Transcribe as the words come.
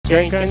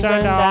Jenkins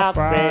and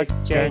Alfred,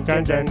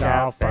 Jenkins and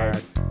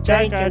Alfred,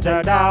 Jenkins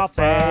and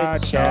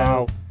Alfred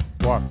Show.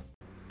 What?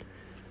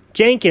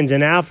 Jenkins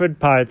and Alfred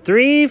part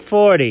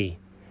 340.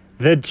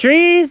 The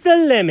tree's the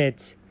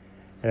limit.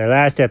 In our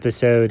last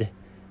episode,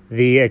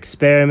 the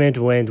experiment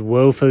went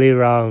woefully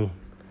wrong.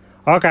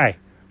 Okay,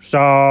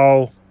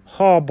 so,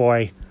 oh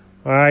boy,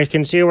 I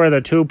can see where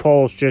the two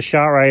poles just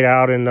shot right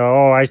out and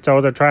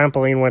the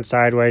trampoline went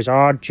sideways.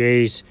 Oh,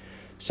 jeez.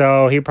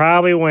 So he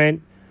probably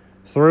went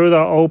through the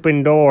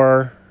open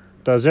door,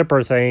 the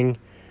zipper thing,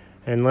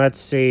 and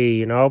let's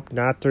see. Nope,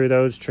 not through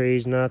those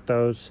trees, not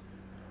those.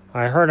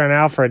 I heard an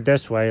Alfred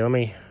this way. Let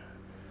me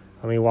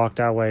walk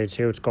that way and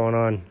see what's going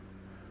on.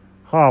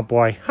 Oh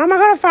boy, how am I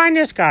gonna find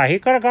this guy? He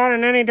could have gone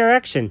in any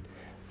direction.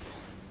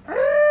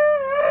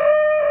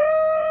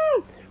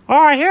 Oh,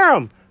 I hear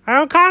him.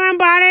 I'm coming,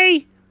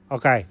 buddy.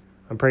 Okay,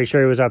 I'm pretty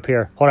sure he was up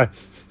here. Hold on,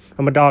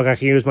 I'm a dog. I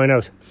can use my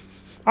nose.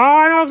 Oh,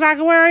 I know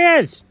exactly where he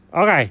is.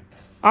 Okay,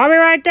 I'll be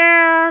right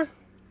there.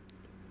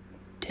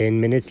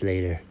 10 minutes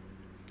later.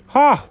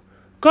 Oh,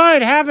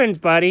 good heavens,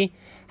 buddy.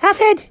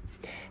 Alfred,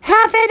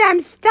 I'm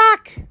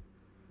stuck.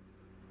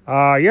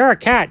 You're a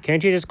cat.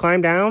 Can't you just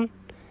climb down?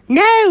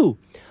 No,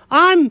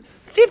 I'm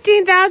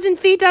 15,000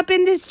 feet up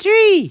in this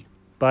tree.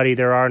 Buddy,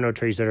 there are no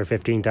trees that are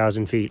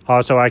 15,000 feet.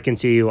 Also, I can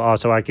see you.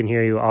 Also, I can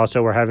hear you.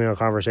 Also, we're having a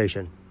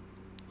conversation.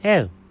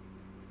 Oh.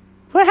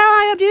 Well, how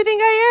high up do you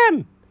think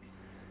I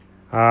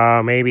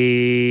am?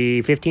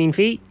 Maybe 15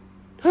 feet.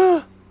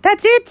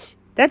 That's it?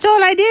 That's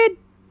all I did?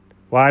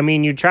 Well, I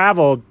mean, you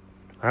traveled,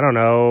 I don't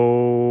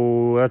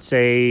know, let's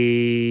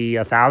say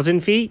 1,000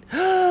 feet?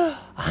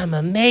 I'm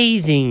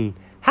amazing.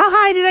 How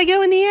high did I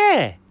go in the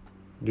air?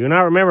 Do you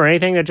not remember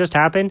anything that just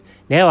happened?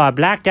 No, I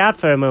blacked out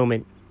for a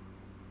moment.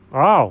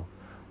 Oh,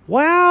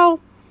 well,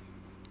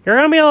 you're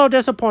going to be a little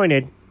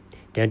disappointed.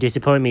 Don't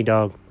disappoint me,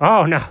 dog.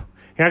 Oh, no,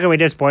 you're not going to be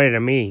disappointed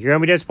in me. You're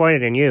going to be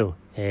disappointed in you.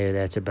 Oh,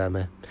 that's a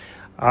bummer.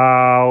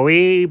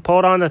 We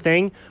pulled on the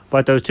thing,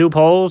 but those two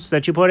poles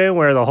that you put in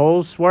where the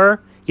holes were,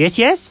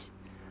 yes,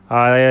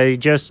 they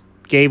just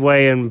gave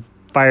way and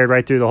fired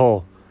right through the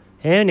hole.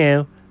 Oh,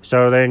 no.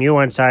 So then you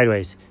went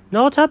sideways.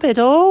 Not up at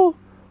all.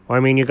 Well, I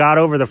mean, you got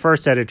over the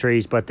first set of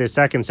trees, but the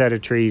second set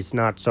of trees,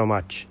 not so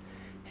much.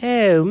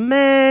 Oh,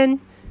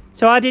 man.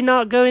 So I did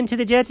not go into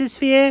the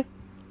jetosphere?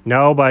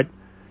 No, but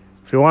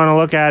if you want to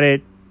look at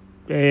it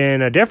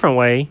in a different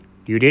way,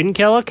 you didn't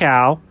kill a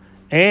cow,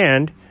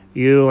 and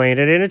you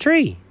landed in a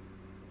tree.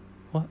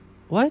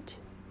 What?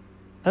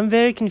 I'm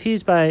very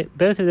confused by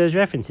both of those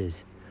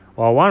references.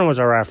 Well, one was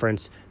a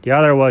reference. The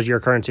other was your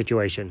current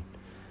situation.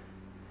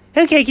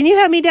 Okay, can you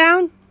help me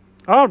down?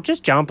 Oh,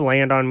 just jump,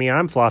 land on me.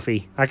 I'm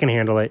fluffy. I can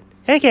handle it.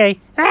 Okay.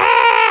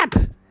 Ah!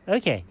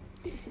 Okay.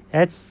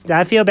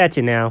 I feel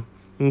better now.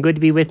 I'm good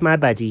to be with my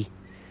buddy.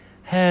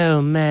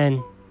 Oh, man.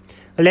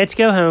 Well, let's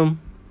go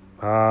home.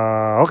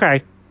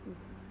 Okay.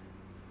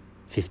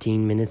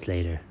 15 minutes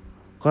later.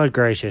 Good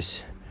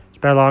gracious. It's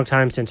been a long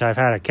time since I've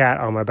had a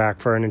cat on my back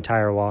for an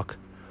entire walk.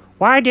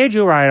 Why did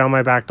you ride on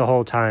my back the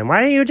whole time?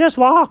 Why didn't you just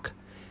walk?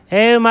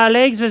 Oh, my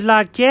legs was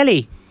like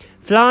jelly.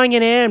 Flying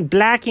in air and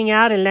blacking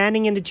out and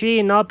landing in the tree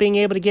and not being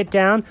able to get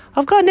down.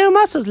 I've got no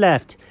muscles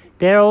left.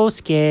 They're all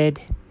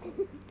scared.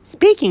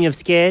 Speaking of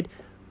scared,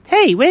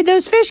 hey, where'd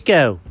those fish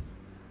go?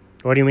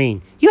 What do you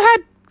mean? You had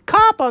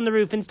carp on the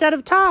roof instead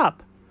of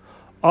top.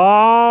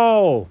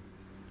 Oh.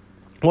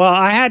 Well,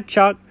 I had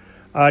Chuck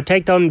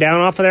take them down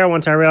off of there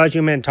once I realized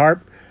you meant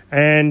tarp.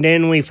 And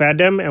then we fed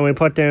them and we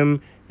put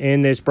them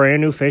in this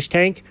brand new fish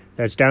tank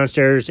that's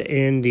downstairs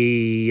in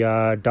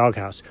the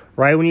doghouse.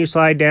 Right when you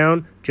slide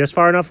down, just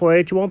far enough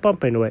away that you won't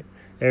bump into it,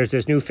 there's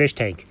this new fish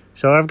tank.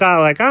 So I've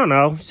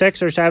got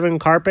 6 or 7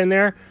 carp in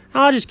there.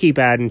 I'll just keep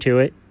adding to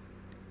it.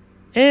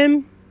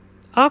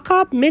 Are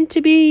carp meant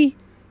to be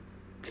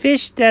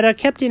fish that are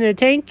kept in a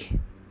tank?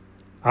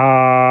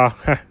 I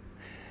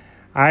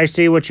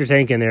see what you're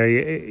thinking there.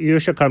 You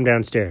should come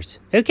downstairs.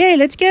 Okay,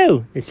 let's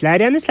go. Let's slide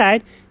down the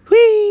slide.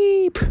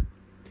 Whee!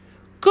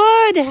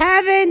 Good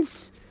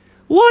heavens!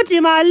 What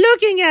am I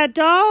looking at,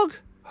 dog?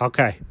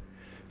 Okay.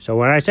 So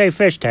when I say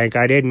fish tank,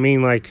 I didn't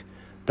mean like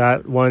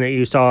that one that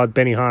you saw at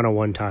Benihana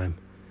one time.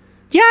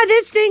 Yeah,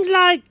 this thing's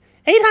like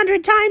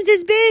 800 times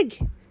as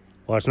big.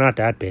 Well, it's not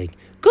that big.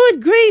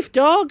 Good grief,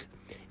 dog.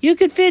 You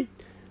could fit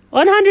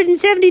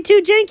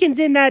 172 Jenkins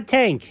in that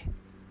tank.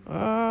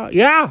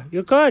 Yeah,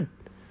 you could.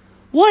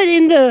 What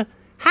in the...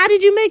 How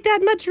did you make that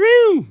much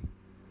room?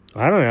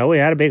 I don't know. We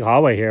had a big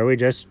hallway here. We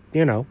just,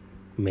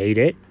 made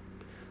it.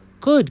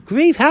 Good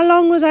grief. How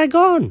long was I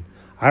gone?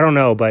 I don't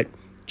know, but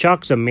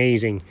Chuck's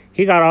amazing.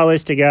 He got all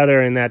this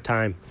together in that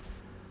time.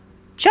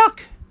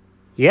 Chuck!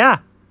 Yeah.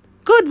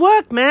 Good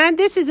work, man.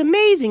 This is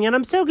amazing, and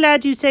I'm so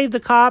glad you saved the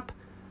carp.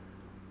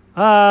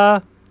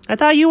 I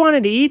thought you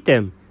wanted to eat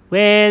them.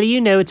 Well,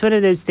 it's one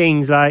of those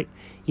things like,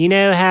 you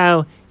know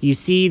how you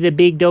see the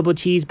big double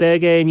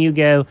cheeseburger and you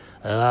go,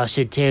 oh, I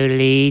should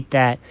totally eat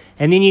that.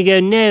 And then you go,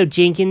 no,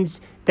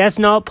 Jenkins, that's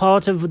not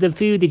part of the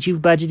food that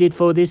you've budgeted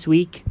for this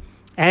week.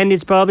 And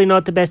it's probably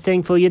not the best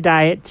thing for your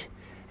diet.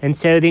 And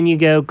so then you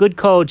go, good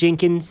call,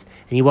 Jenkins,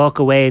 and you walk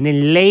away. And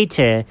then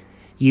later,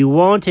 you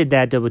wanted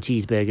that double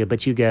cheeseburger,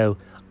 but you go,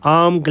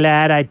 I'm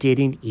glad I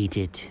didn't eat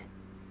it.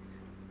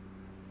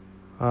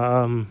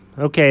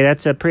 Okay,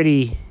 that's a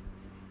pretty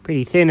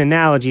thin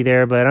analogy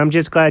there, but I'm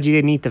just glad you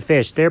didn't eat the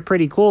fish. They're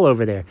pretty cool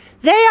over there.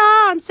 They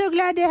are! I'm so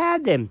glad to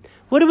have them.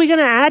 What are we going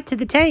to add to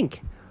the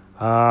tank?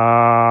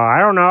 I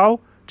don't know.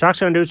 Jock's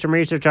going to do some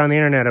research on the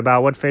internet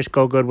about what fish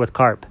go good with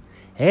carp.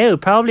 Oh,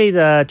 probably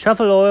the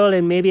truffle oil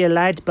and maybe a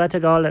light butter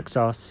garlic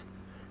sauce.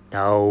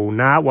 No,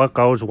 not what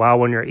goes well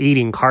when you're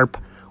eating carp.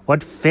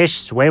 What fish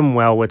swim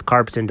well with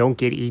carps and don't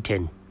get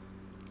eaten?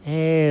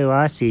 Oh,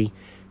 I see.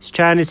 He's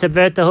trying to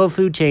subvert the whole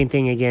food chain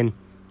thing again.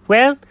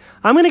 Well,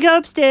 I'm going to go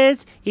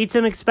upstairs, eat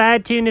some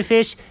expired tuna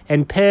fish,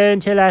 and purr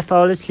until I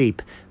fall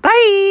asleep.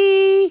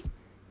 Bye!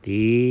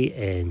 The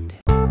end.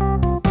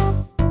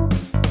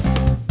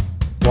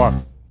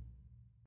 What?